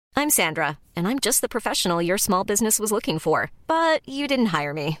I'm Sandra, and I'm just the professional your small business was looking for. But you didn't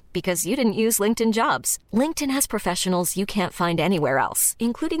hire me because you didn't use LinkedIn Jobs. LinkedIn has professionals you can't find anywhere else,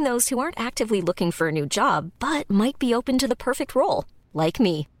 including those who aren't actively looking for a new job, but might be open to the perfect role, like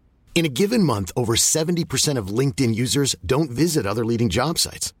me. In a given month, over 70% of LinkedIn users don't visit other leading job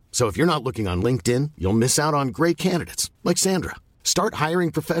sites. So if you're not looking on LinkedIn, you'll miss out on great candidates like Sandra. Start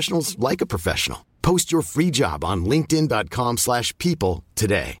hiring professionals like a professional. Post your free job on linkedin.com/people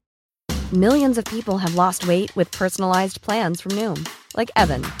today. Millions of people have lost weight with personalized plans from Noom. Like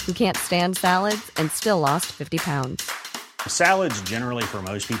Evan, who can't stand salads and still lost 50 pounds. Salads generally for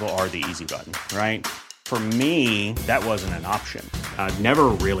most people are the easy button, right? For me, that wasn't an option. I never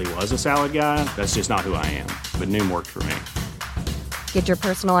really was a salad guy. That's just not who I am. But Noom worked for me. Get your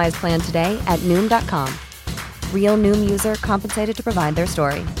personalized plan today at Noom.com. Real Noom user compensated to provide their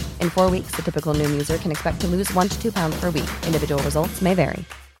story. In 4 weeks, the typical Noom user can expect to lose 1 to 2 pounds per week. Individual results may vary.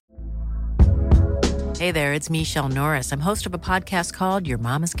 Hey there, it's Michelle Norris. I'm host of a podcast called Your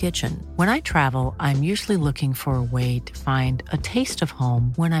Mama's Kitchen. When I travel, I'm usually looking for a way to find a taste of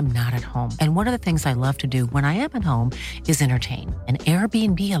home when I'm not at home. And one of the things I love to do when I am at home is entertain. And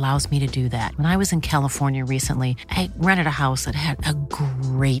Airbnb allows me to do that. When I was in California recently, I rented a house that had a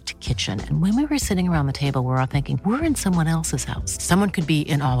great kitchen. And when we were sitting around the table, we're all thinking, we're in someone else's house. Someone could be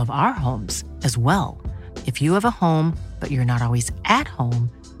in all of our homes as well. If you have a home, but you're not always at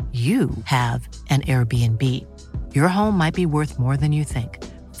home, you have an Airbnb. Your home might be worth more than you think.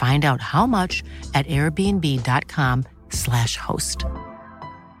 Find out how much at airbnb.com/host.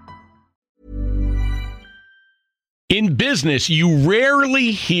 In business, you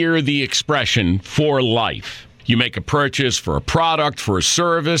rarely hear the expression for life. You make a purchase for a product, for a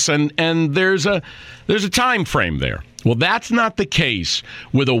service, and there's a time frame there. Well, that's not the case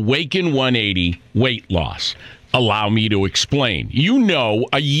with Awaken 180 weight loss. Allow me to explain. You know,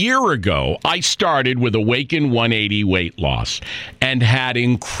 a year ago, I started with Awaken 180 weight loss and had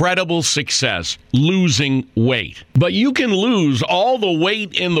incredible success losing weight. But you can lose all the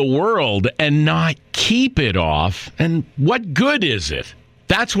weight in the world and not keep it off. And what good is it?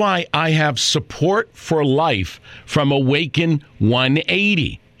 That's why I have support for life from Awaken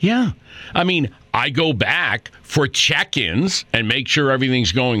 180. Yeah. I mean, I go back for check-ins and make sure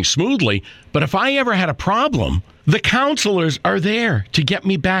everything's going smoothly. But if I ever had a problem, the counselors are there to get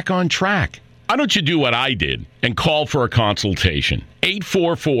me back on track. Why don't you do what I did and call for a consultation?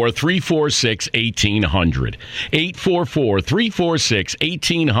 844-346-1800.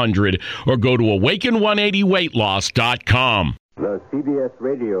 844-346-1800 or go to awaken180weightloss.com. The CBS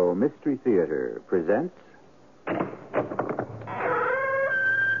Radio Mystery Theater presents...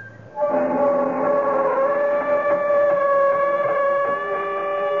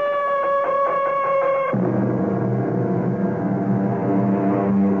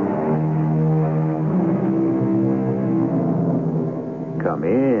 Come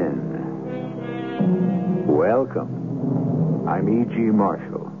in. Welcome. I'm E.G.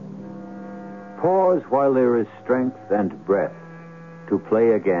 Marshall. Pause while there is strength and breath to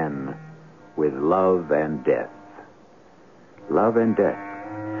play again with love and death. Love and death,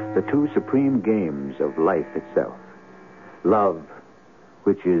 the two supreme games of life itself. Love,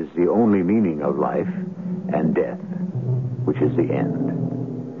 which is the only meaning of life, and death, which is the end.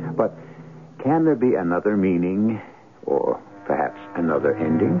 But can there be another meaning, or perhaps another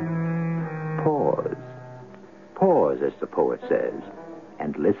ending? Pause. Pause, as the poet says,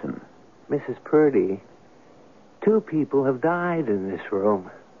 and listen. Mrs. Purdy, 2 people have died in this room.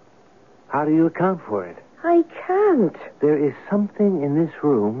 How do you account for it? I can't. There is something in this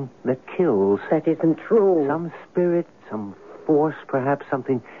room that kills. That isn't true. Some spirit, some force, perhaps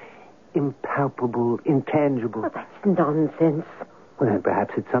something impalpable, intangible. Oh, that's nonsense. Well, then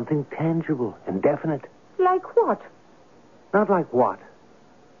perhaps it's something tangible and definite. Like what? Not like what?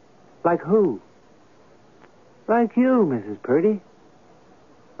 Like who? Like you, Mrs. Purdy.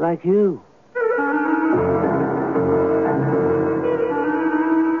 Like you.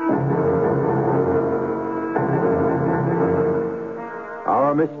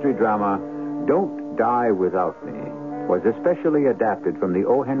 Our mystery drama, Don't Die Without Me, was especially adapted from the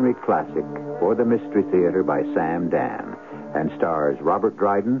O. Henry classic for the Mystery Theater by Sam Dan and stars Robert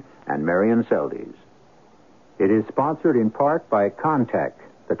Dryden and Marion Seldes. It is sponsored in part by Contact,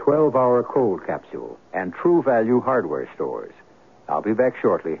 the 12-hour cold capsule, and True Value hardware stores. I'll be back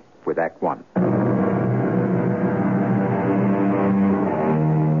shortly with Act One.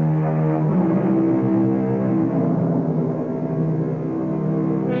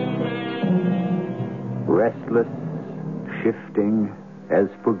 Restless, shifting, as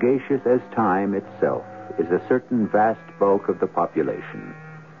fugacious as time itself, is a certain vast bulk of the population.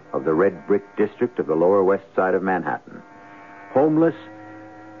 of the red brick district of the lower west side of Manhattan. Homeless,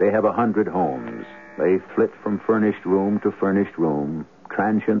 they have 100 homes. They flit from furnished room to furnished room,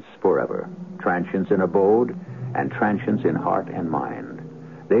 transients forever, transients in abode and transients in heart and mind.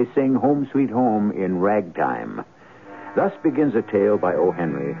 They sing Home Sweet Home in ragtime. Thus begins a tale by O.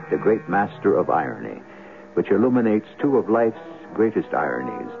 Henry, the great master of irony, which illuminates two of life's greatest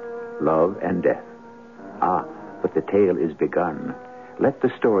ironies, love and death. Ah, but the tale is begun. Let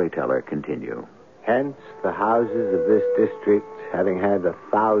the storyteller continue. Hence, the houses of this district, having had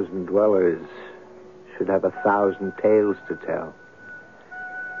 1,000 dwellers, should have 1,000 tales to tell.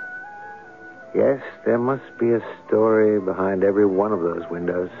 Yes, there must be a story behind every one of those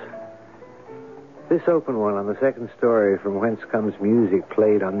windows. This open one on the second story, from whence comes music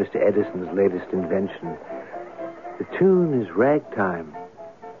played on Mr. Edison's latest invention. The tune is ragtime.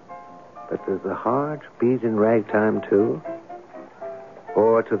 But does the heart beat in ragtime too?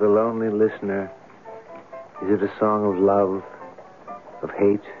 Or to the lonely listener, is it a song of love, of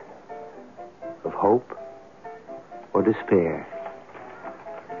hate, of hope, or despair?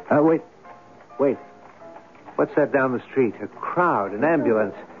 Wait. What's that down the street? A crowd, an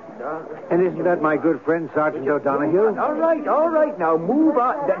ambulance. And isn't that my good friend, Sergeant O'Donoghue? All right, now move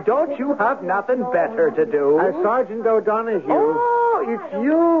on. Don't you have nothing better to do? Sergeant O'Donoghue. Oh, it's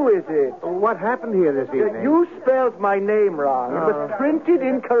you, is it? What happened here this evening? You spelled my name wrong. It was printed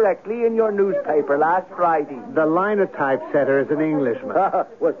incorrectly in your newspaper last Friday. The linotype setter is an Englishman.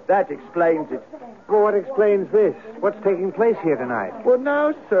 Well, that explains it. Well, what explains this? What's taking place here tonight? Well,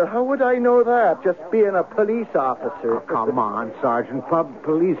 now, sir, how would I know that? Just being a police officer. Oh, come on, Sergeant.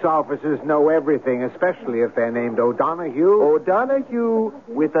 Police officers know everything, especially if they're named O'Donoghue. O'Donoghue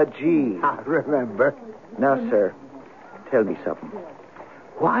with a G. I remember. Now, sir, tell me something.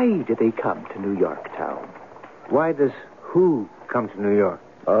 Why do they come to New York town? Why does who come to New York?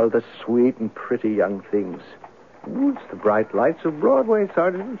 All the sweet and pretty young things. Ooh, it's the bright lights of Broadway,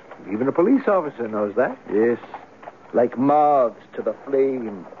 Sergeant. Even a police officer knows that. Yes, like moths to the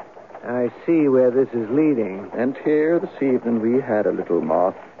flame. I see where this is leading. And here this evening we had a little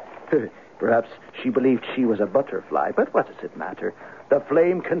moth. Perhaps she believed she was a butterfly, but what does it matter? The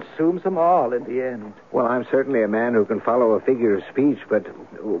flame consumes them all in the end. Well, I'm certainly a man who can follow a figure of speech, but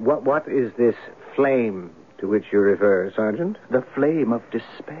what is this flame to which you refer, Sergeant? The flame of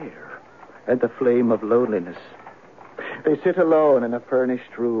despair and the flame of loneliness. They sit alone in a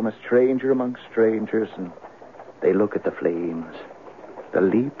furnished room, a stranger among strangers, and they look at the flames. The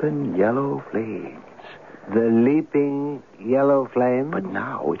leaping yellow flames. The leaping yellow flame? But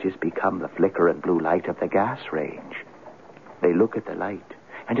now it has become the flicker and blue light of the gas range. They look at the light,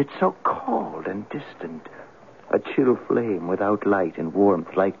 and it's so cold and distant. A chill flame without light and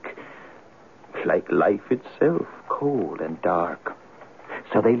warmth, like life itself, cold and dark.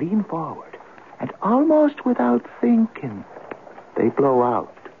 So they lean forward, and almost without thinking, they blow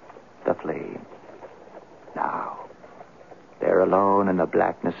out the flame. Now, they're alone in the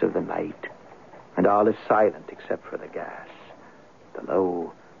blackness of the night, and all is silent except for the gas. The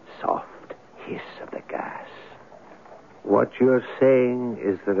low, soft hiss of the gas. What you're saying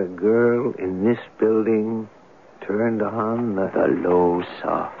is that a girl in this building turned on the low,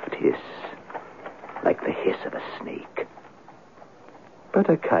 soft hiss, like the hiss of a snake. But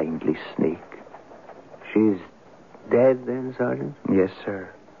a kindly snake. She's dead then, Sergeant? Yes, sir.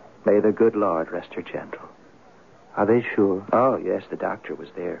 May the good Lord rest her gentle. Are they sure? Oh, yes, the doctor was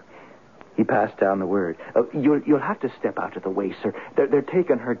there. He passed down the word. You'll have to step out of the way, sir. They're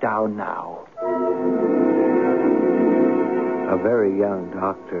taking her down now. A very young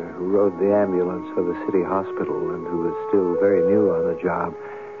doctor who rode the ambulance for the city hospital and who was still very new on the job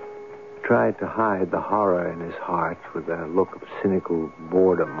tried to hide the horror in his heart with a look of cynical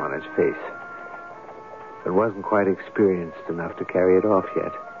boredom on his face. But wasn't quite experienced enough to carry it off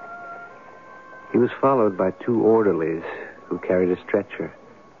yet. He was followed by two orderlies who carried a stretcher.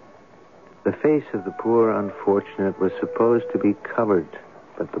 The face of the poor unfortunate was supposed to be covered,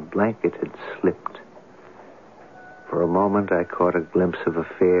 but the blanket had slipped. For a moment, I caught a glimpse of a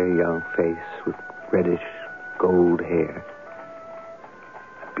fair young face with reddish gold hair.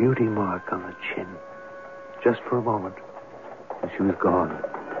 A beauty mark on the chin. Just for a moment. And she was gone.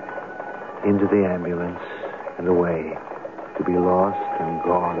 Into the ambulance and away. To be lost and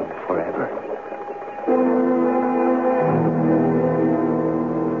gone forever.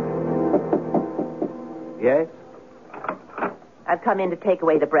 Yes? I've come in to take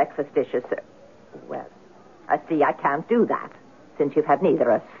away the breakfast dishes, sir. Well, I see I can't do that, since you've had neither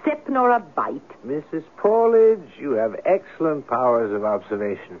a sip nor a bite. Mrs. Porledge, you have excellent powers of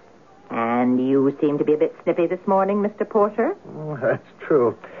observation. And you seem to be a bit snippy this morning, Mr. Porter. Oh, that's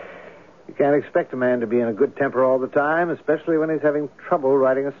true. You can't expect a man to be in a good temper all the time, especially when he's having trouble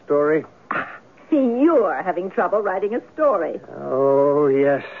writing a story. You're having trouble writing a story. Oh,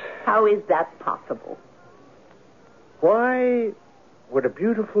 yes. How is that possible? Why would a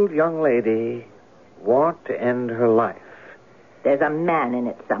beautiful young lady want to end her life? There's a man in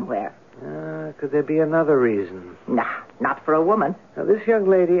it somewhere. Could there be another reason? Nah, not for a woman. Now, this young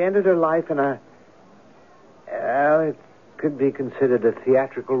lady ended her life in a... it could be considered a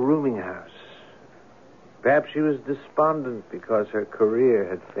theatrical rooming house. Perhaps she was despondent because her career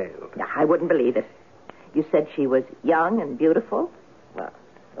had failed. Nah, I wouldn't believe it. You said she was young and beautiful? Well,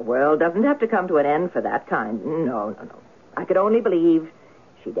 the world doesn't have to come to an end for that kind. No. I could only believe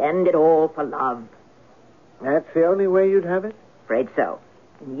she'd end it all for love. That's the only way you'd have it? Afraid so.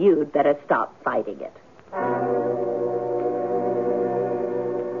 And you'd better stop fighting it.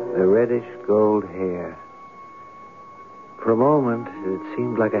 The reddish gold hair. For a moment, it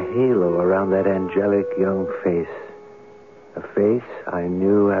seemed like a halo around that angelic young face. A face I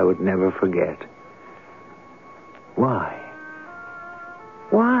knew I would never forget. Why?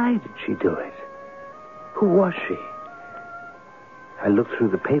 Why did she do it? Who was she? I looked through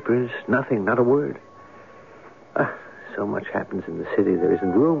the papers. Nothing, not a word. So much happens in the city, there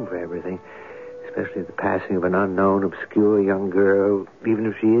isn't room for everything. Especially the passing of an unknown, obscure young girl, even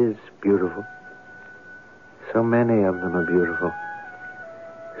if she is beautiful. So many of them are beautiful.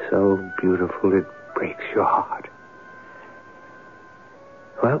 So beautiful it breaks your heart.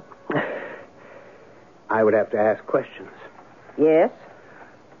 Well, I would have to ask questions. Yes?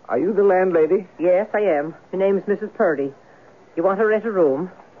 Are you the landlady? Yes, I am. Her name's Mrs. Purdy. You want to rent a room?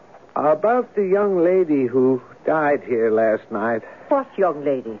 About the young lady who died here last night. What young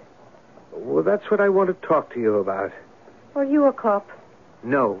lady? Well, that's what I want to talk to you about. Are you a cop?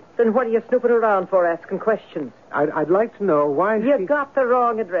 No. Then what are you snooping around for, asking questions? I'd like to know why You got the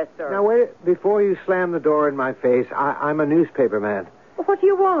wrong address, sir. Now, wait, before you slam the door in my face, I'm a newspaper man. What do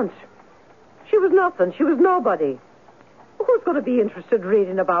you want? She was nothing. She was nobody. Who's going to be interested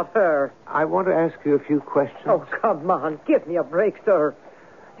reading about her? I want to ask you a few questions. Oh, come on. Give me a break, sir.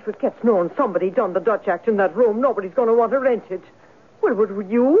 If it gets known somebody done the Dutch act in that room, nobody's going to want to rent it. Well,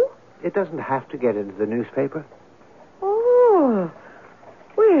 would you? It doesn't have to get into the newspaper. Oh.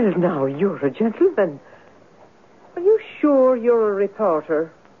 Well, now, you're a gentleman. Are you sure you're a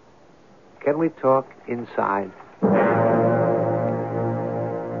reporter? Can we talk inside?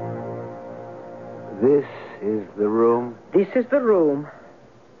 This is the room. This is the room.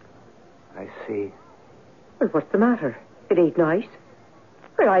 I see. Well, what's the matter? It ain't nice.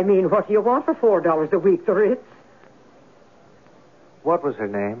 Well, I mean, what do you want for $4 a week, the Ritz? What was her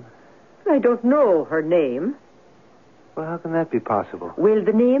name? I don't know her name. Well, how can that be possible? Well,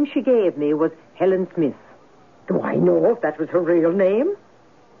 the name she gave me was Helen Smith. Do I know if that was her real name?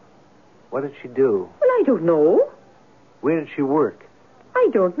 What did she do? Well, I don't know. Where did she work? I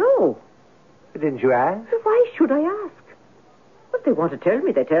don't know. Didn't you ask? Well, why should I ask? If they want to tell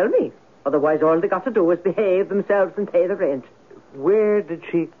me, they tell me. Otherwise, all they got to do is behave themselves and pay the rent. Where did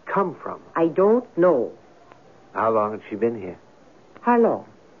she come from? I don't know. How long had she been here? How long?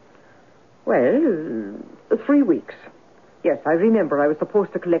 Well, 3 weeks. Yes, I remember I was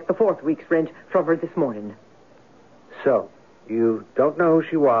supposed to collect the 4th week's rent from her this morning. So, you don't know who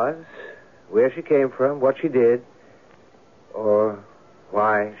she was, where she came from, what she did, or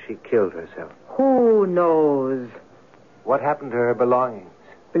why she killed herself? Who knows? What happened to her belongings?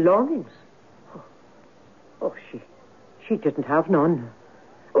 Belongings? Oh, she didn't have none.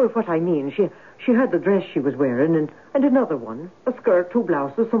 Oh, what I mean, she had the dress she was wearing and another one, a skirt, 2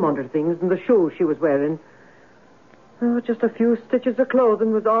 blouses, some underthings, and the shoes she was wearing. Oh, just a few stitches of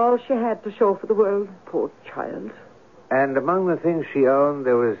clothing was all she had to show for the world. Poor child. And among the things she owned,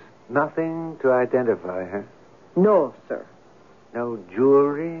 there was nothing to identify her? No, sir. No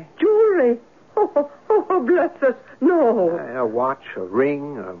jewelry? Jewelry? Oh, bless us. No. A watch, a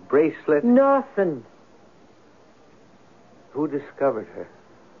ring, a bracelet? Nothing. Who discovered her?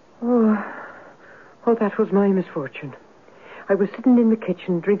 Oh, that was my misfortune. I was sitting in the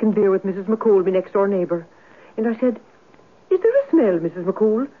kitchen drinking beer with Mrs. McCool, my next-door neighbor. And I said, "Is there a smell, Mrs.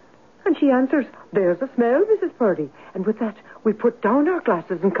 McCool?" And she answers, "There's a smell, Mrs. Purdy." And with that, we put down our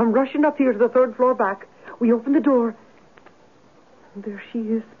glasses and come rushing up here to the 3rd floor back. We open the door. And there she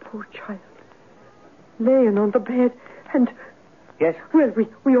is, poor child, laying on the bed. And... Yes? Well,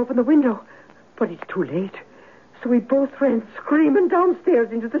 we open the window, but it's too late. So we both ran screaming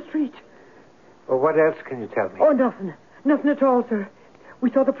downstairs into the street. Well, what else can you tell me? Oh, nothing. Nothing at all, sir.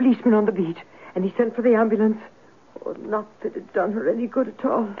 We saw the policeman on the beat, and he sent for the ambulance. Oh, not that it done her any good at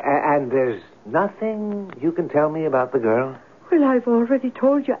all. And there's nothing you can tell me about the girl? Well, I've already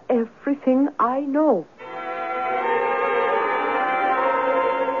told you everything I know.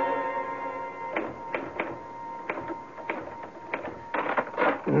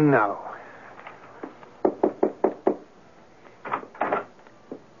 No.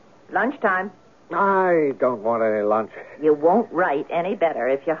 Lunchtime. I don't want any lunch. You won't write any better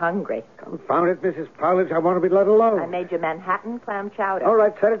if you're hungry. Confound it, Mrs. Powledge. I want to be let alone. I made you Manhattan clam chowder. All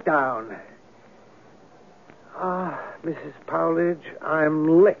right, set it down. Mrs. Powledge,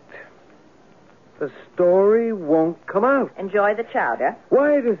 I'm licked. The story won't come out. Enjoy the chowder.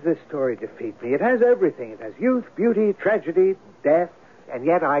 Why does this story defeat me? It has everything. It has youth, beauty, tragedy, death, and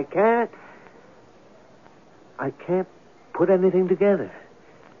yet I can't put anything together.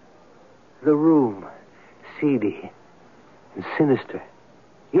 The room, seedy and sinister.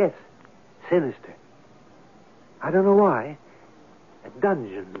 Yes, sinister. I don't know why. A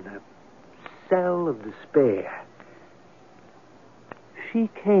dungeon, a cell of despair. She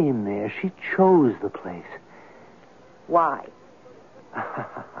came there. She chose the place. Why?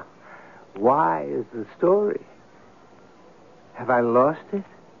 Why is the story? Have I lost it?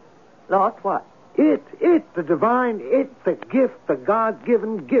 Lost what? It, the divine, the gift, the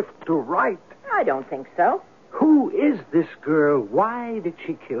God-given gift to write. I don't think so. Who is this girl? Why did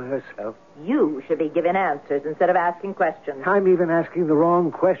she kill herself? You should be giving answers instead of asking questions. I'm even asking the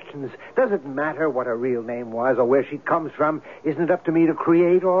wrong questions. Does it matter what her real name was or where she comes from? Isn't it up to me to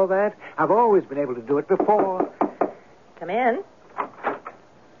create all that? I've always been able to do it before. Come in.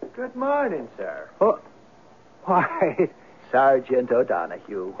 Good morning, sir. Oh, why, Sergeant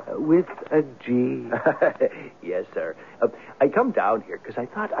O'Donoghue. with a G. Yes, sir. I come down here because I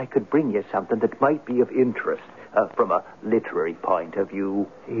thought I could bring you something that might be of interest from a literary point of view.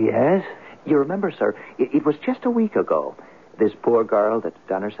 Yes? You remember, sir, it was just a week ago. This poor girl that's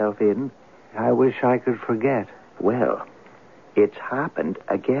done herself in. I wish I could forget. Well, it's happened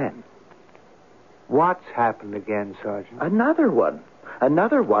again. What's happened again, Sergeant? Another one.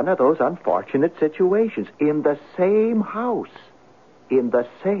 Another one of those unfortunate situations in the same house, in the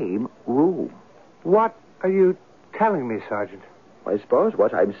same room. What are you telling me, Sergeant? I suppose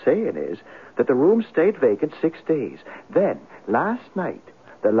what I'm saying is that the room stayed vacant 6 days. Then, last night,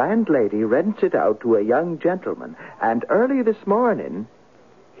 the landlady rents it out to a young gentleman, and early this morning,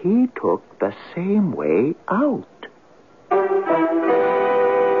 he took the same way out.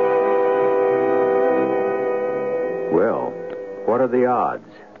 Well, what are the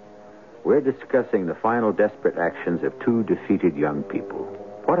odds? We're discussing the final desperate actions of two defeated young people.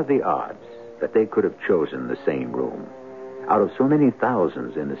 What are the odds that they could have chosen the same room out of so many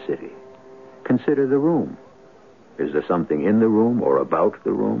thousands in the city? Consider the room. Is there something in the room or about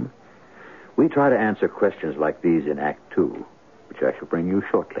the room? We try to answer questions like these in Act 2, which I shall bring you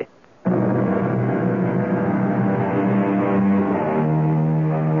shortly.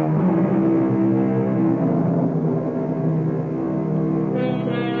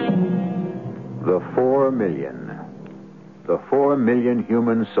 The 4 million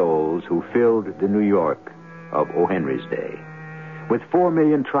human souls who filled the New York of O. Henry's day, with 4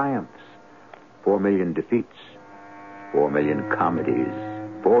 million triumphs, 4 million defeats, 4 million comedies,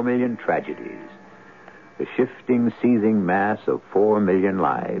 4 million tragedies, the shifting, seething mass of 4 million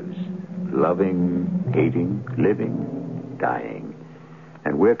lives, loving, hating, living, dying.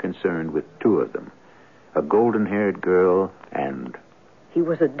 And we're concerned with 2 of them, a golden-haired girl and... He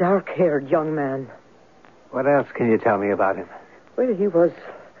was a dark-haired young man. What else can you tell me about him? Well, he was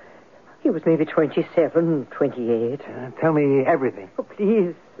maybe 27, 28. Tell me everything. Oh,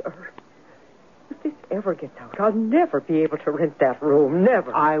 please, sir. If this ever gets out, I'll never be able to rent that room.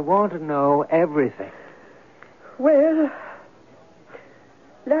 Never. I want to know everything. Well,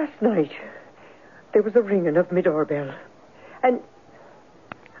 last night, there was a ringing of my doorbell. And...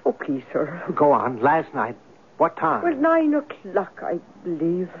 Oh, please, sir. Go on. Last night. What time? Well, 9 o'clock, I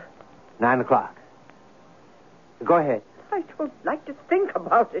believe. 9 o'clock. Go ahead. I don't like to think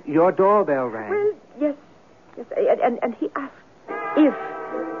about it. Your doorbell rang. Well, yes. And he asked if...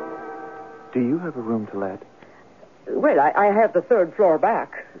 Do you have a room to let? Well, I have the 3rd floor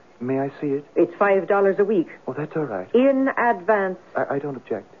back. May I see it? It's $5 a week. Oh, that's all right. In advance. I don't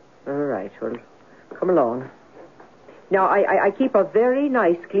object. All right, well, come along. Now, I keep a very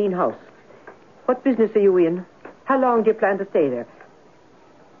nice, clean house. What business are you in? How long do you plan to stay there?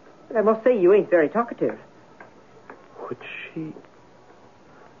 I must say, you ain't very talkative. Would she...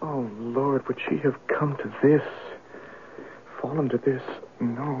 Oh, Lord, would she have come to this? Fallen to this?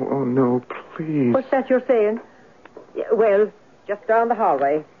 No, oh, no, please. What's that you're saying? Yeah, well, just down the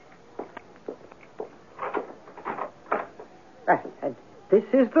hallway. And this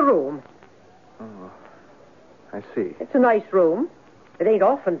is the room. Oh, I see. It's a nice room. It ain't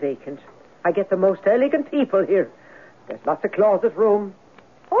often vacant. I get the most elegant people here. There's lots of closet room.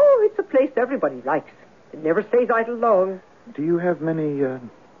 Oh, it's a place everybody likes. It never stays idle long. Do you have many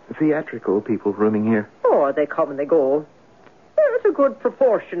theatrical people rooming here? Oh, they come and they go. There's a good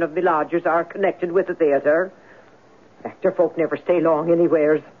proportion of the lodgers are connected with the theatre. Actor folk never stay long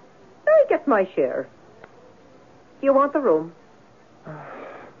anywheres. I get my share. Do you want the room?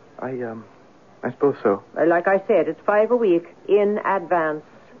 I suppose so. Well, like I said, it's $5 a week in advance.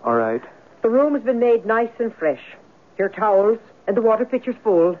 All right. The room has been made nice and fresh. Your towels and the water pitcher's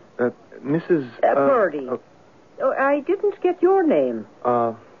full. Mrs. Purdy. Oh, I didn't get your name.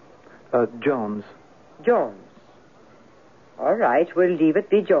 Jones. Jones. All right, we'll leave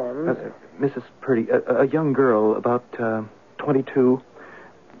it be Jones. Mrs. Purdy, a young girl, about 22.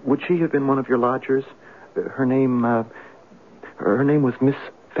 Would she have been one of your lodgers? Her name was Miss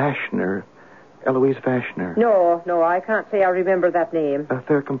Vashner. Eloise Vashner. No, I can't say I remember that name. A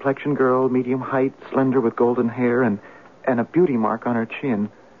fair complexion girl, medium height, slender with golden hair, and a beauty mark on her chin.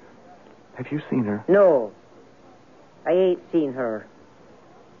 Have you seen her? No, I ain't seen her.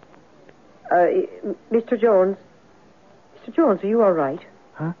 Mr. Jones. Mr. Jones, are you all right?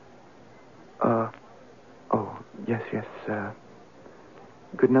 Huh? Yes.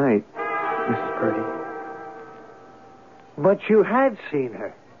 Good night, Mrs. Purdy. But you had seen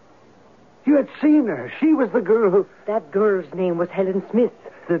her. You had seen her. She was the girl who... That girl's name was Helen Smith.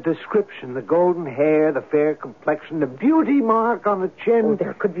 The description, the golden hair, the fair complexion, the beauty mark on the chin. Oh,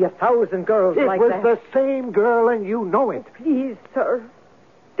 there could be 1,000 girls like that. It was the same girl, and you know it. Please, sir,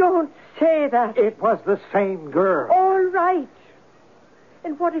 don't say that. It was the same girl. All right.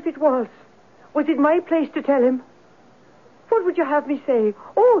 And what if it was? Was it my place to tell him? What would you have me say?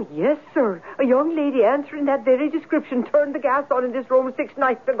 Oh, yes, sir. A young lady answering that very description turned the gas on in this room 6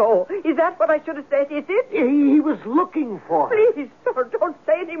 nights ago. Is that what I should have said? Is it? He was looking for her. Please, sir, don't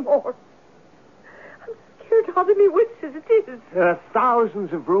say any more. I'm scared out of me wits as it is. There are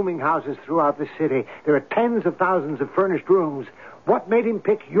thousands of rooming houses throughout the city. There are tens of thousands of furnished rooms. What made him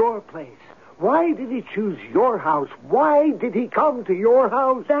pick your place? Why did he choose your house? Why did he come to your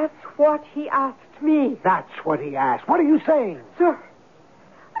house? That's what he asked me. That's what he asked. What are you saying? Sir,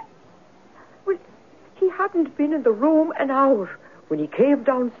 well, he hadn't been in the room an hour when he came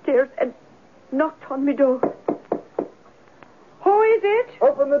downstairs and knocked on my door. Who is it?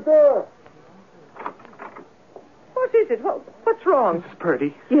 Open the door. What is it? What's wrong? Mrs.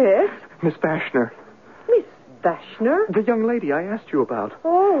 Purdy. Yes? Miss Vashner. Miss Vashner? The young lady I asked you about.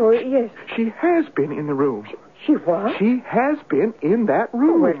 Oh, yes. She has been in the room. She was? She has been in that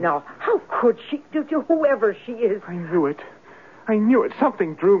room. Well, now, how could she, whoever she is? I knew it.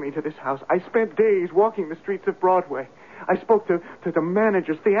 Something drew me to this house. I spent days walking the streets of Broadway. I spoke to the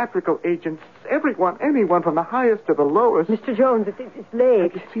managers, theatrical agents, anyone from the highest to the lowest. Mr. Jones, it's late.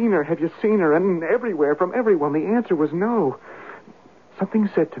 Have you seen her? And everywhere, from everyone, the answer was no. Something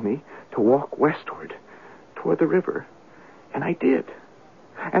said to me to walk westward, toward the river. And I did.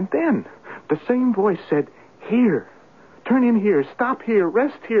 And then the same voice said, here, turn in here, stop here,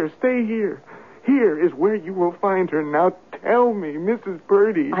 rest here, stay here. Here is where you will find her. Now tell me, Mrs.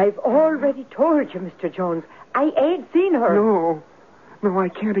 Purdy. I've already told you, Mr. Jones. I ain't seen her. No, I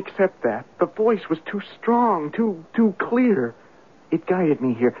can't accept that. The voice was too strong, too clear. It guided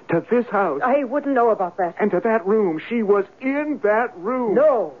me here, to this house. I wouldn't know about that. And to that room. She was in that room.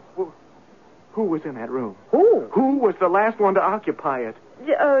 No. Well, who was in that room? Who? Who was the last one to occupy it?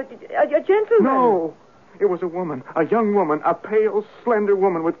 A gentleman. No. It was a woman, a young woman, a pale, slender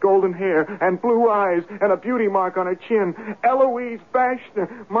woman with golden hair and blue eyes and a beauty mark on her chin. Eloise Vashner.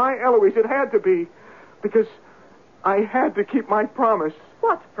 My Eloise. It had to be. Because I had to keep my promise.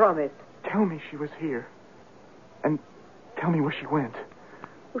 What promise? Tell me she was here. And tell me where she went.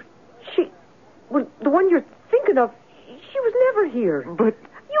 Well, the one you're thinking of, she was never here. But...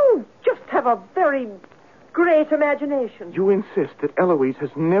 You just have a very great imagination. You insist that Eloise has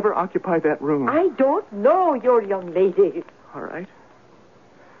never occupied that room. I don't know your young lady. All right.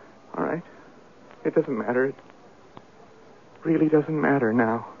 It doesn't matter. It really doesn't matter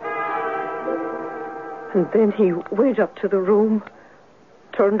now. And then he went up to the room,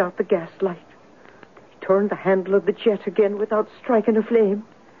 turned out the gas light. He turned the handle of the jet again without striking a flame.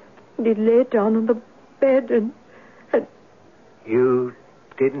 And he lay down on the bed and... You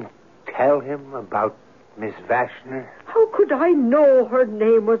didn't tell him about Miss Vashner? How could I know her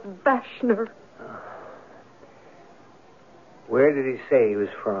name was Vashner? Where did he say he was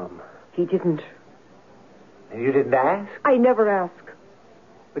from? He didn't. And you didn't ask? I never ask.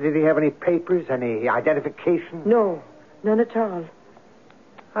 But did he have any papers, any identification? No, none at all.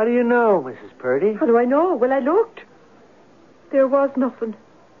 How do you know, Mrs. Purdy? How do I know? Well, I looked. There was nothing.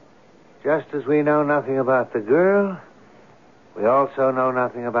 Just as we know nothing about the girl, we also know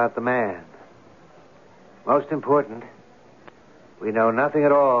nothing about the man. Most important, we know nothing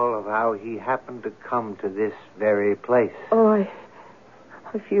at all of how he happened to come to this very place. Oh,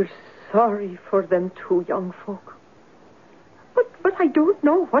 I feel sorry for them two young folk. But I don't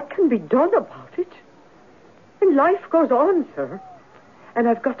know what can be done about it. And life goes on, sir. And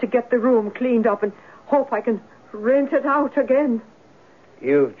I've got to get the room cleaned up and hope I can rent it out again.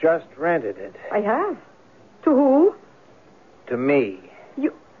 You've just rented it. I have. To who? To me.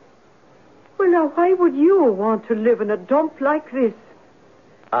 You... Well, now, why would you want to live in a dump like this?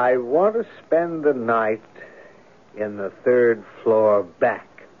 I want to spend the night in the third floor back.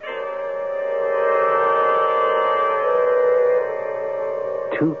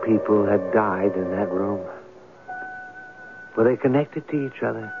 Two people had died in that room. Were they connected to each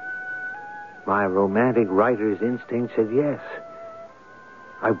other? My romantic writer's instinct said yes.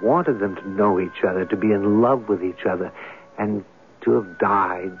 I wanted them to know each other, to be in love with each other, and to have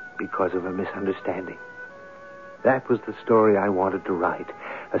died because of a misunderstanding. That was the story I wanted to write.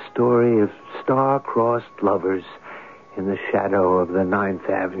 A story of star-crossed lovers in the shadow of the 9th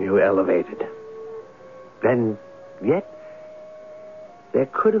Avenue elevated. And yet, there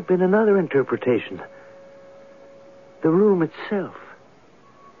could have been another interpretation. The room itself.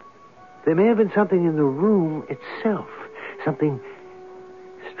 There may have been something in the room itself. Something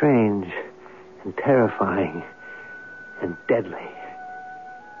strange and terrifying and deadly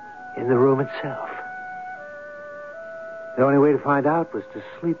in the room itself. The only way to find out was to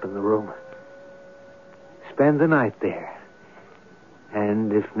sleep in the room. Spend the night there.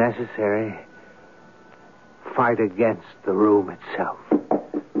 And, if necessary, fight against the room itself.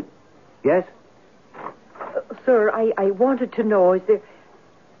 Yes? Sir, I wanted to know, is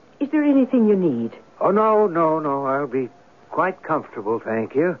there anything you need? Oh, no. I'll be quite comfortable,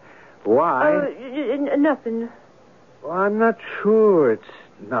 thank you. Why? Nothing. Well, I'm not sure it's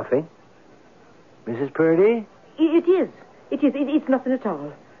nothing. Mrs. Purdy? It is. It's nothing at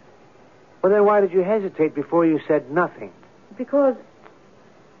all. Well, then why did you hesitate before you said nothing? Because,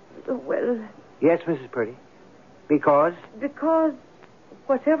 well... Yes, Mrs. Purdy. Because? Because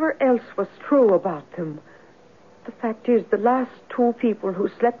whatever else was true about them, the fact is the last two people who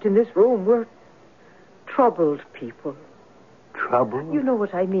slept in this room were troubled people. Troubled? You know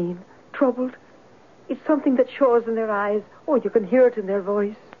what I mean. Troubled. It's something that shows in their eyes. Oh, you can hear it in their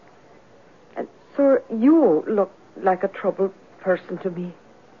voice. And, sir, you look like a troubled person to me.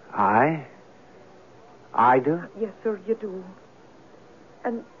 I do? Yes, sir, you do.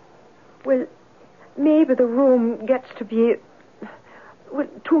 And, well, maybe the room gets to be, well,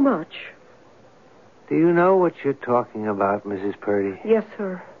 too much. Do you know what you're talking about, Mrs. Purdy? Yes,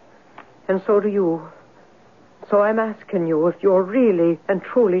 sir. And so do you. So I'm asking you, if you're really and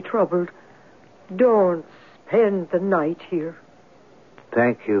truly troubled, don't spend the night here.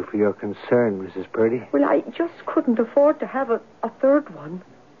 Thank you for your concern, Mrs. Purdy. Well, I just couldn't afford to have a third one.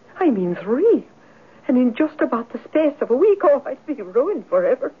 I mean 3. And in just about the space of a week, I'd be ruined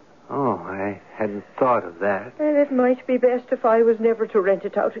forever. Oh, I hadn't thought of that. And it might be best if I was never to rent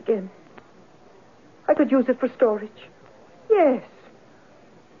it out again. I could use it for storage. Yes.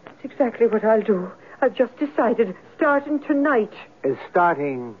 That's exactly what I'll do. I've just decided, starting tonight.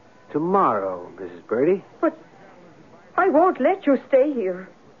 Starting tomorrow, Mrs. Purdy. But I won't let you stay here.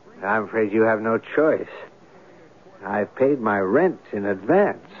 I'm afraid you have no choice. I've paid my rent in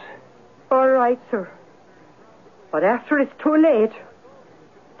advance. All right, sir. But after it's too late,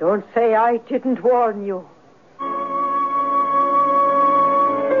 don't say I didn't warn you.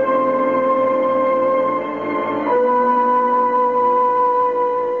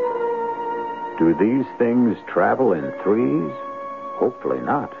 Do these things travel in threes? Hopefully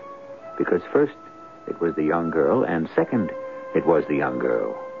not. Because first, it was the young girl, and second, it was the young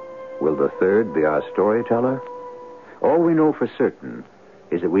girl. Will the third be our storyteller? All we know for certain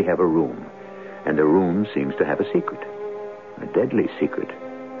is that we have a room, and the room seems to have a secret, a deadly secret.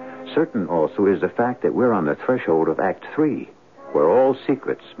 Certain also is the fact that we're on the threshold of Act 3, where all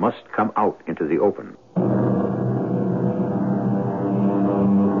secrets must come out into the open.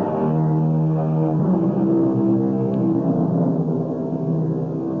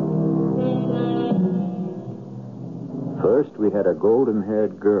 First, we had a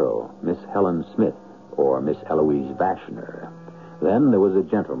golden-haired girl, Miss Helen Smith, or Miss Eloise Vashner. Then there was a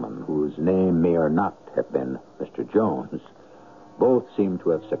gentleman whose name may or not have been Mr. Jones. Both seem to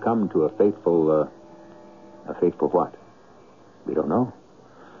have succumbed to a fateful what? We don't know.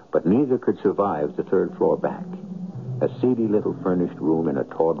 But neither could survive the third floor back. A seedy little furnished room in a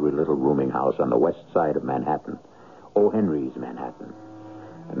tawdry little rooming house on the west side of Manhattan. O. Henry's Manhattan.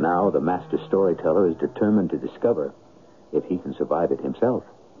 And now the master storyteller is determined to discover if he can survive it himself.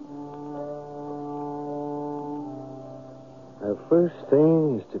 The first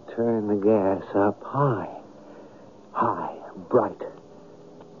thing is to turn the gas up high. High, bright.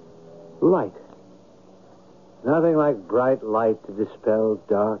 Light. Nothing like bright light to dispel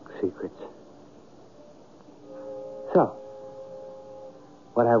dark secrets. So,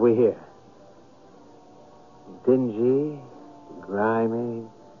 what have we here? Dingy, grimy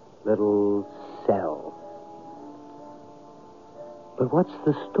little cell. But what's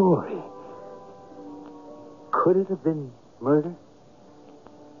the story? Could it have been murder?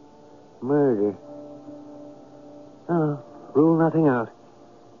 Murder. Oh, rule nothing out.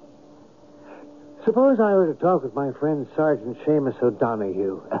 Suppose I were to talk with my friend Sergeant Seamus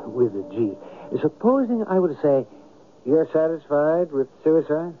O'Donoghue, with a G. Supposing I were to say, you're satisfied with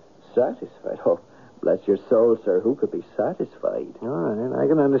suicide? Satisfied? Oh, bless your soul, sir. Who could be satisfied? All right, I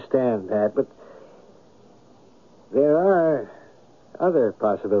can understand that, but there are other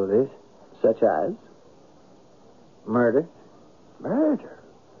possibilities. Such as? Murder. Murder?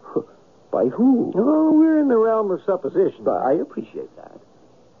 By who? Oh, we're in the realm of supposition. But I appreciate that.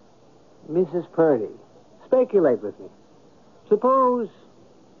 Mrs. Purdy, speculate with me. Suppose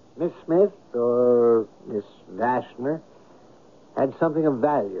Miss Smith or Miss Vashner had something of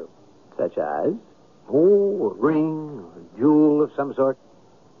value. Such as? Oh, a ring, or a jewel of some sort.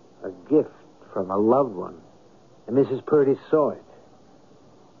 A gift from a loved one. And Mrs. Purdy saw it.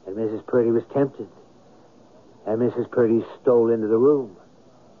 And Mrs. Purdy was tempted. And Mrs. Purdy stole into the room.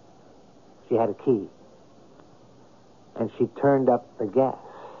 She had a key. And she turned up the gas.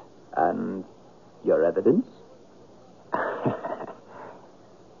 And your evidence?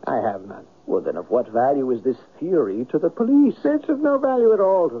 I have none. Well, then of what value is this theory to the police? It's of no value at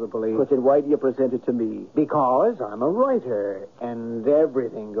all to the police. But then why do you present it to me? Because I'm a writer, and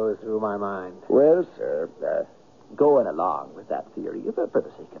everything goes through my mind. Well, sir, going along with that theory, for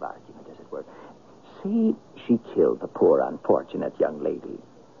the sake of argument, as it were, say she killed the poor, unfortunate young lady.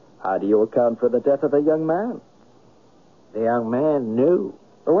 How do you account for the death of the young man? The young man knew.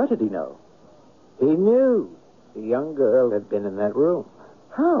 What did he know? He knew the young girl had been in that room.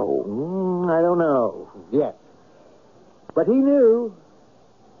 How? I don't know yet. But he knew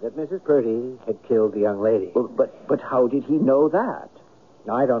that Mrs. Purdy had killed the young lady. Well, but how did he know that?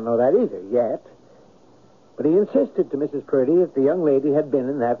 I don't know that either yet. But he insisted to Mrs. Purdy that the young lady had been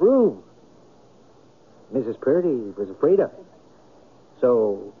in that room. Mrs. Purdy was afraid of him.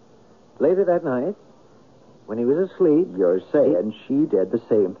 So, later that night, when he was asleep... You're saying she did the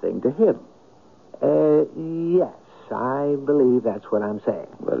same thing to him? Yes, I believe that's what I'm saying.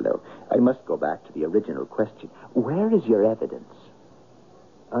 Well, no, I must go back to the original question. Where is your evidence?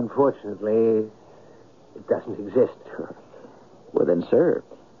 Unfortunately, it doesn't exist. Well, then, sir,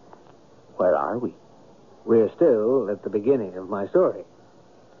 where are we? We're still at the beginning of my story.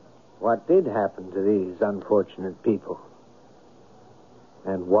 What did happen to these unfortunate people?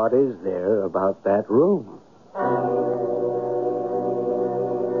 And what is there about that room?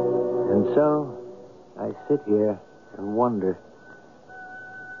 And so, I sit here and wonder.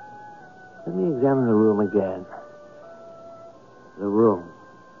 Let me examine the room again. The room.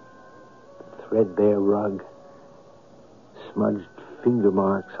 The threadbare rug. Smudged finger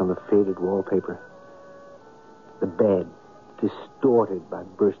marks on the faded wallpaper. The bed, distorted by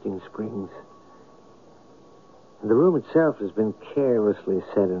bursting springs. And the room itself has been carelessly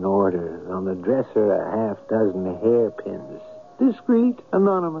set in order. On the dresser, a half-dozen hairpins. Discreet,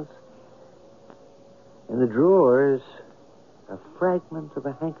 anonymous. In the drawers, a fragment of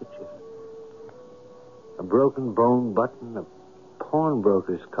a handkerchief. A broken bone button, a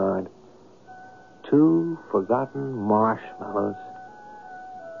pawnbroker's card. 2 forgotten marshmallows.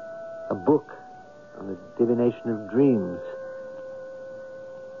 A book on the divination of dreams.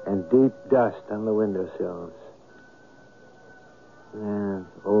 And deep dust on the windowsills. An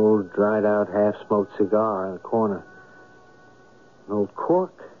old, dried-out, half-smoked cigar in the corner. An old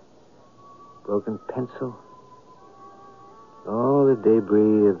cork. Broken pencil. All the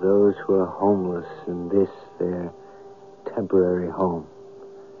debris of those who are homeless in this, their temporary home.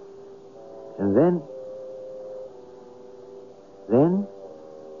 And then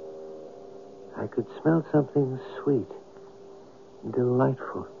I could smell something sweet and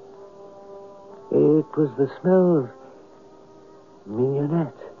delightful. It was the smell of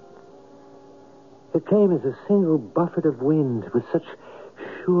mignonette. It came as a single buffet of wind with such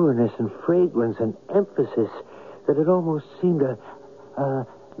sureness and fragrance and emphasis that it almost seemed a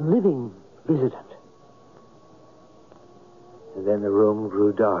living visitant. And then the room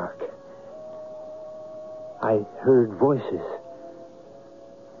grew dark. I heard voices.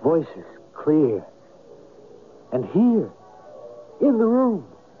 Voices, clear. And here, in the room.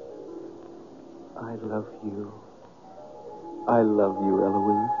 I love you. I love you,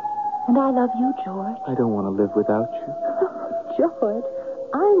 Eloise. And I love you, George. I don't want to live without you. George,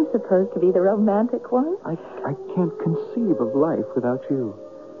 I'm supposed to be the romantic one. I can't conceive of life without you.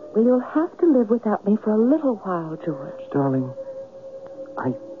 Well, you'll have to live without me for a little while, George. Darling,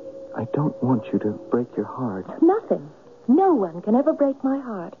 I don't want you to break your heart. Nothing. No one can ever break my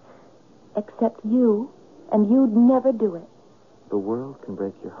heart. Except you, and you'd never do it. The world can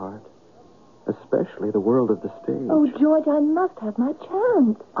break your heart. Especially the world of the stage. Oh, George, I must have my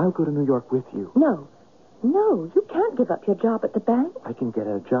chance. I'll go to New York with you. No, you can't give up your job at the bank. I can get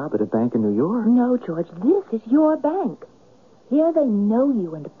a job at a bank in New York. No, George, this is your bank. Here they know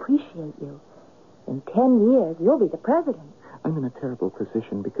you and appreciate you. In 10 years, you'll be the president. I'm in a terrible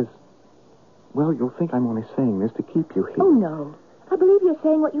position because, well, you'll think I'm only saying this to keep you here. Oh, no. I believe you're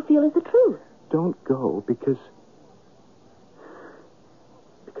saying what you feel is the truth. Don't go because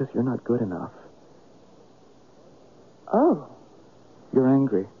you're not good enough. Oh. You're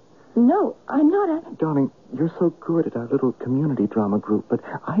angry. No, I'm not angry. Darling, you're so good at our little community drama group, but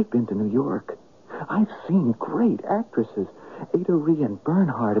I've been to New York. I've seen great actresses. Ada Ree and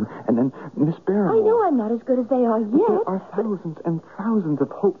Bernhardt and Miss Barrymore. I know I'm not as good as they are yet. But there are thousands and thousands of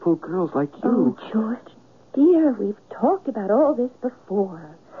hopeful girls like you. Oh, George, dear, we've talked about all this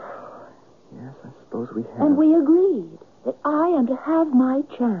before. Yes, I suppose we have. And we agreed that I am to have my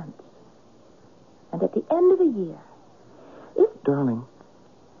chance. And at the end of the year, if... Darling,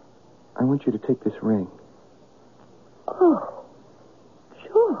 I want you to take this ring. Oh,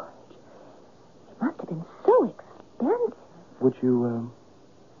 George, it must have been so expensive. Would you,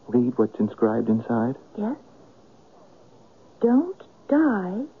 read what's inscribed inside? Yes. Don't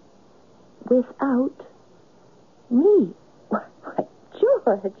die without me. Why,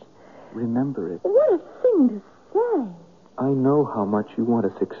 George. Remember it. What a thing to say. I know how much you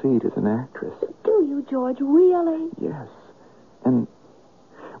want to succeed as an actress. Do you, George, really? Yes. And,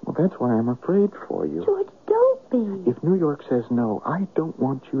 well, that's why I'm afraid for you. George, don't be. If New York says no, I don't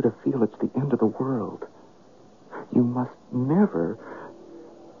want you to feel it's the end of the world. You must never...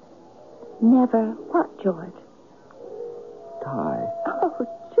 Never what, George? Die. Oh,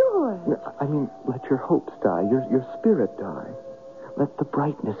 George. I mean, let your hopes die, your spirit die. Let the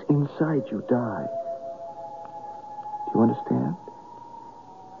brightness inside you die. Do you understand?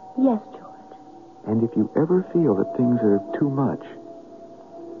 Yes, George. And if you ever feel that things are too much,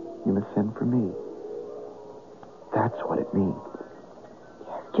 you must send for me. That's what it means.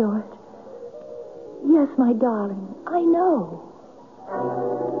 Yes, George. Yes, my darling, I know.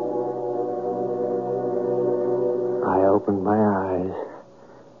 I opened my eyes.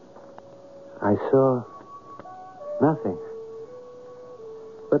 I saw nothing.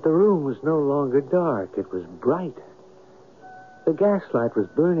 But the room was no longer dark. It was bright. The gaslight was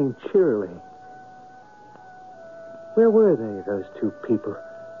burning cheerily. Where were they, those two people?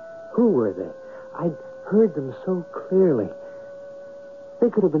 Who were they? I'd heard them so clearly. They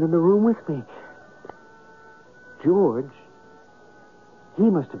could have been in the room with me. George, he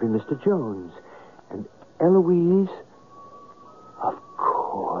must have been Mr. Jones. And Eloise, of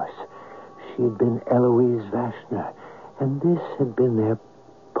course, she had been Eloise Vashner. And this had been their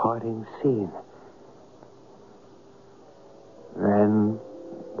parting scene. Then,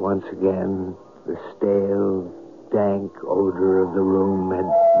 once again, the stale, dank odor of the room had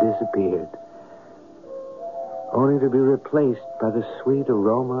disappeared, only to be replaced by the sweet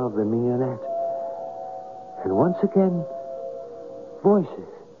aroma of the mignonette. And once again, voices.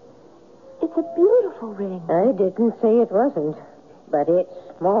 It's a beautiful ring. I didn't say it wasn't, but it's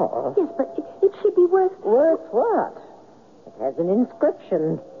small. Yes, but it should be worth... Worth what? It has an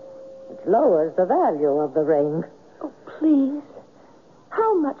inscription. It lowers the value of the ring. Oh, please.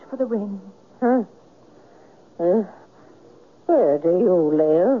 How much for the ring? Huh? Where do you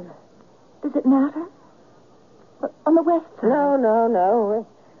live? Does it matter? On the west side? No.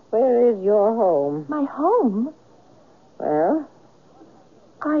 Where is your home? My home? Well?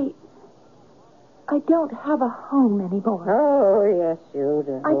 I don't have a home anymore. Oh, yes, you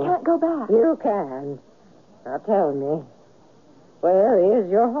do. I can't go back. You can. Now tell me, where is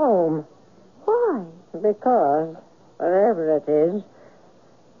your home? Why? Because, wherever it is,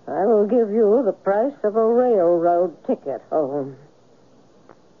 I will give you the price of a railroad ticket home.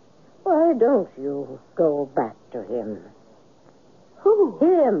 Why don't you go back to him? Who?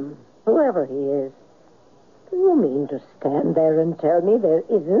 Him, whoever he is. Do you mean to stand there and tell me there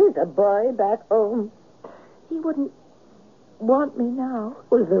isn't a boy back home? He wouldn't want me now?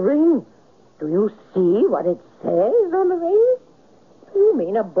 Well, the ring. Do you see what it says on the ring? You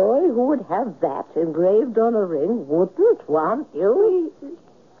mean a boy who would have that engraved on a ring wouldn't want you? Please,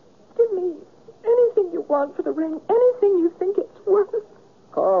 give me anything you want for the ring, anything you think it's worth.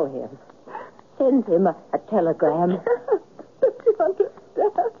 Call him. Send him a telegram. Don't you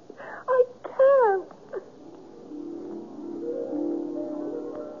understand? I can't.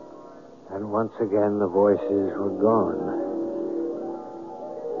 And once again, the voices were gone.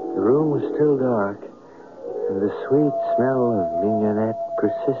 The room was still dark, and the sweet smell of mignonette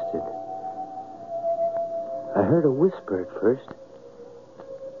persisted. I heard a whisper at first.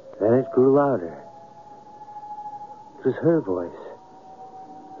 Then it grew louder. It was her voice.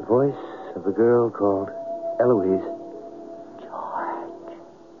 The voice of a girl called Eloise.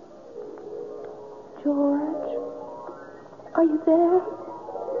 George, are you there?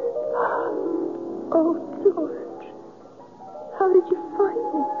 Oh, George, how did you find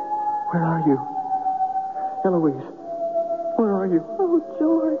me? Where are you? Eloise, where are you? Oh,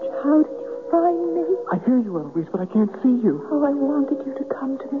 George, how did you find me? I hear you, Eloise, but I can't see you. How I wanted you to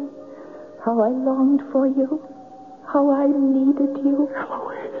come to me. How I longed for you. How I needed you.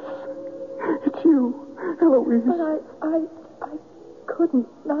 Eloise, it's you, Eloise. But I couldn't,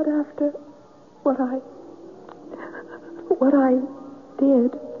 not after what I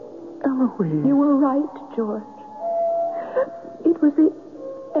did. Eloise. You were right, George. It was the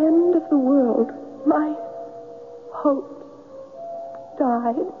end of the world. My hope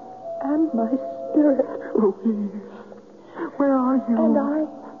died, and my spirit. Eloise, where are you? And I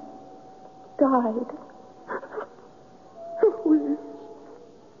died. Eloise.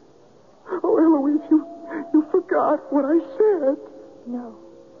 Oh, Eloise, you forgot what I said. No,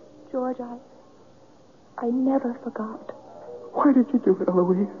 George, I never forgot. Why did you do it,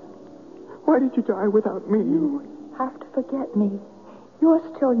 Eloise? Why did you die without me? You have to forget me. You're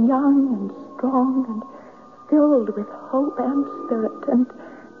still young and strong and filled with hope and spirit and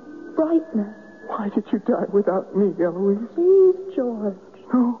brightness. Why did you die without me, Eloise? Please, George.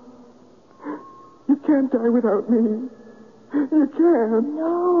 No. You can't die without me. You can't.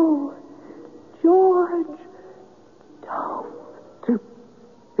 No. George. Don't.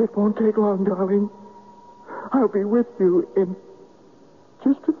 It won't take long, darling. I'll be with you in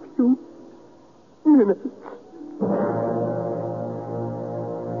just a few minutes.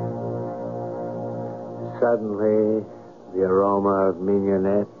 Suddenly, the aroma of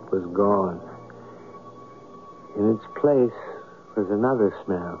mignonette was gone. In its place was another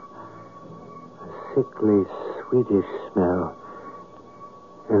smell, a sickly, sweetish smell.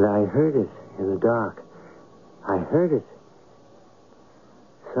 And I heard it in the dark. I heard it.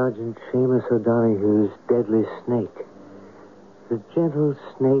 Sergeant Seamus O'Donoghue's deadly snake. The gentle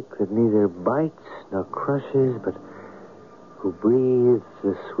snake that neither bites nor crushes, but who breathes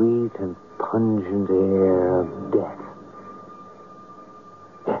the sweet and pungent air of death.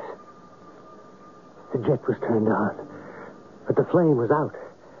 Yes. The jet was turned on, but the flame was out.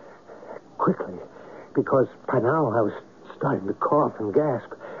 Quickly, because by now I was starting to cough and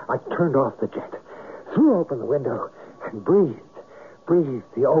gasp, I turned off the jet, threw open the window, and breathed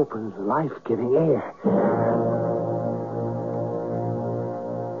the open, life-giving air.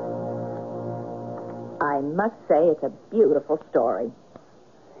 I must say it's a beautiful story.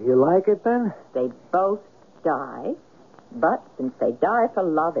 You like it, then? They both die, but since they die for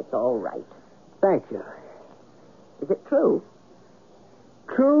love, it's all right. Thank you. Is it true?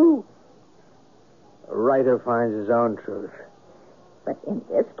 True? A writer finds his own truth. But in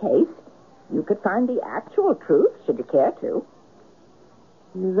this case, you could find the actual truth, should you care to.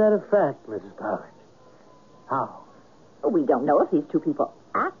 Is that a fact, Mrs. Pollard? How? We don't know if these two people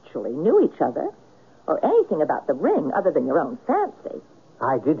actually knew each other, or anything about the ring other than your own fancy.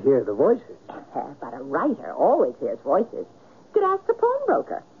 I did hear the voices. But a writer always hears voices. You could ask the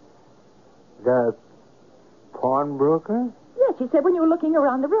pawnbroker. The pawnbroker? Yes, you said when you were looking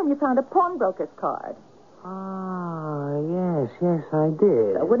around the room, you found a pawnbroker's card. Ah, yes, I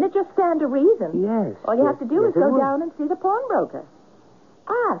did. So wouldn't it just stand to reason? Yes. All you have to do is go down and see the pawnbroker.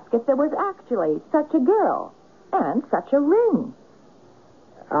 Ask if there was actually such a girl and such a ring.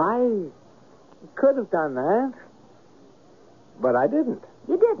 I could have done that, but I didn't.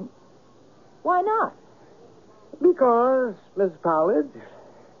 You didn't? Why not? Because, Miss Pollard,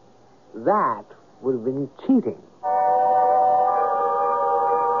 that would have been cheating.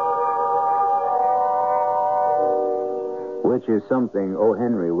 Which is something O.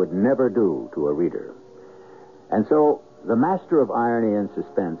 Henry would never do to a reader. And so, the master of irony and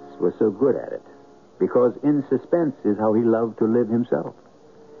suspense was so good at it, because in suspense is how he loved to live himself.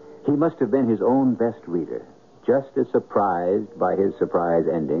 He must have been his own best reader, just as surprised by his surprise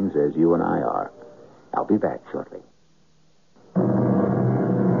endings as you and I are. I'll be back shortly.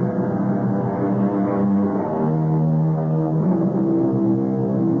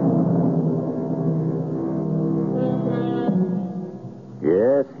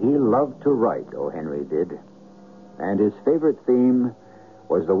 Yes, he loved to write, O. Henry did. And his favorite theme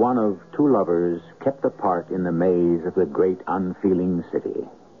was the one of two lovers kept apart in the maze of the great unfeeling city.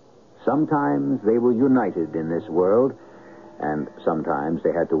 Sometimes they were united in this world, and sometimes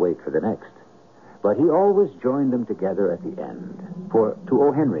they had to wait for the next. But he always joined them together at the end. For to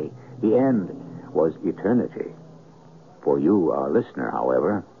O. Henry, the end was eternity. For you, our listener,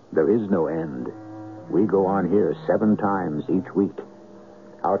 however, there is no end. We go on here 7 times each week.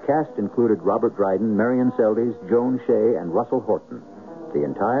 Our cast included Robert Dryden, Marion Seldes, Joan Shea, and Russell Horton. The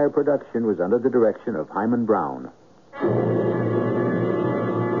entire production was under the direction of Hyman Brown.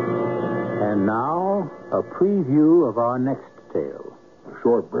 And now, a preview of our next tale. A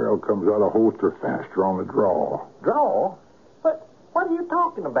short barrel comes out of holster faster on the draw. Draw? But what are you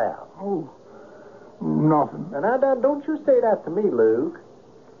talking about? Oh, nothing. And don't you say that to me, Luke.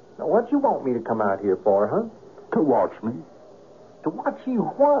 Now, what you want me to come out here for, huh? To watch me. To watch you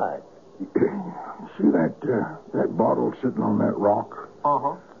what? See that bottle sitting on that rock?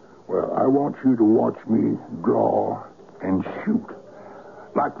 Uh-huh. Well, I want you to watch me draw and shoot.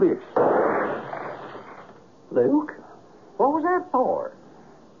 Like this. Luke, what was that for?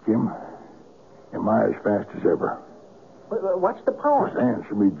 Jim, am I as fast as ever? What's the point? Just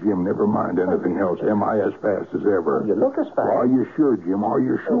answer me, Jim. Never mind anything else. Am I as fast as ever? You look as fast. Well, are you sure, Jim? Are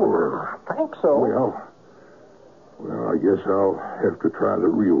you sure? I think so. Well, I guess I'll have to try the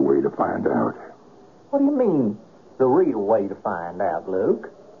real way to find out. What do you mean, the real way to find out, Luke?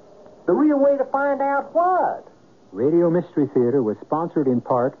 The real way to find out what? Radio Mystery Theater was sponsored in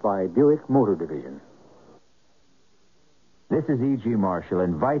part by Buick Motor Division. This is E.G. Marshall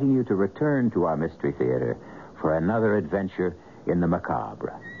inviting you to return to our Mystery Theater for another adventure in the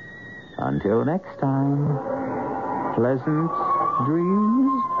macabre. Until next time, pleasant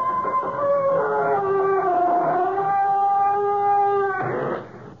dreams.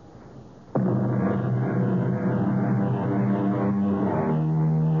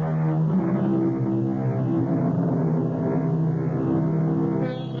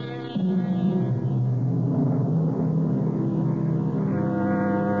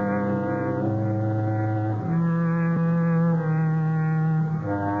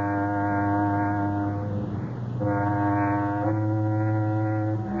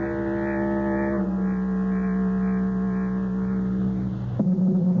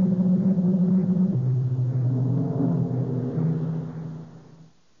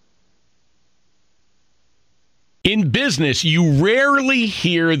 In business, you rarely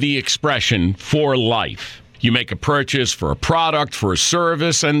hear the expression for life. You make a purchase for a product, for a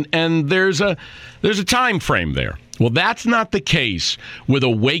service, and there's a time frame there. Well, that's not the case with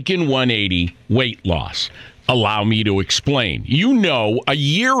Awaken 180 weight loss. Allow me to explain. You know, a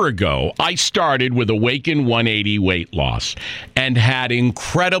year ago, I started with Awaken 180 weight loss and had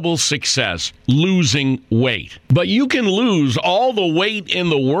incredible success losing weight. But you can lose all the weight in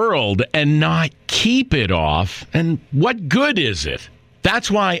the world and not keep it off. And what good is it? That's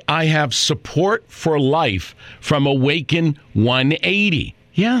why I have support for life from Awaken 180.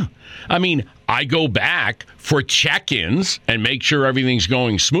 Yeah. I mean, I go back for check-ins and make sure everything's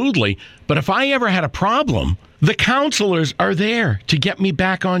going smoothly. But if I ever had a problem, the counselors are there to get me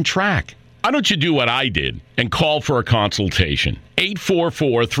back on track. Why don't you do what I did and call for a consultation?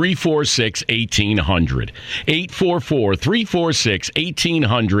 844-346-1800.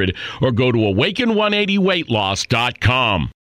 844-346-1800 or go to awaken180weightloss.com.